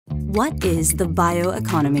What is the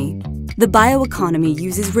bioeconomy? The bioeconomy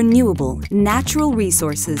uses renewable, natural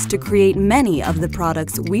resources to create many of the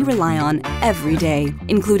products we rely on every day,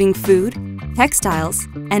 including food, textiles,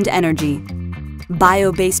 and energy.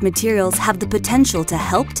 Bio-based materials have the potential to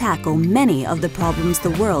help tackle many of the problems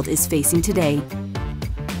the world is facing today.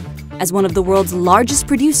 As one of the world's largest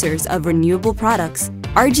producers of renewable products,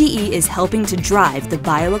 RGE is helping to drive the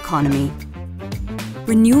bioeconomy.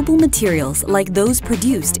 Renewable materials like those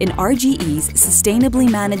produced in RGE's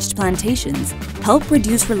sustainably managed plantations help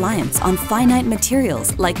reduce reliance on finite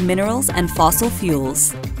materials like minerals and fossil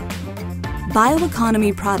fuels.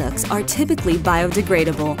 Bioeconomy products are typically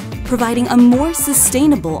biodegradable, providing a more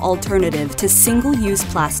sustainable alternative to single-use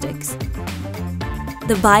plastics.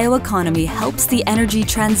 The bioeconomy helps the energy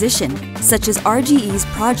transition, such as RGE's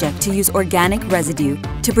project to use organic residue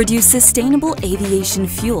to produce sustainable aviation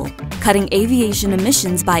fuel, cutting aviation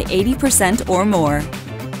emissions by 80% or more.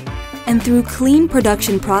 And through clean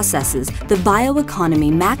production processes, the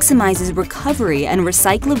bioeconomy maximizes recovery and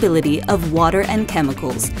recyclability of water and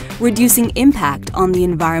chemicals, reducing impact on the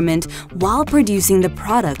environment while producing the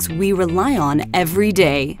products we rely on every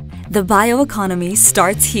day. The bioeconomy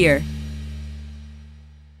starts here.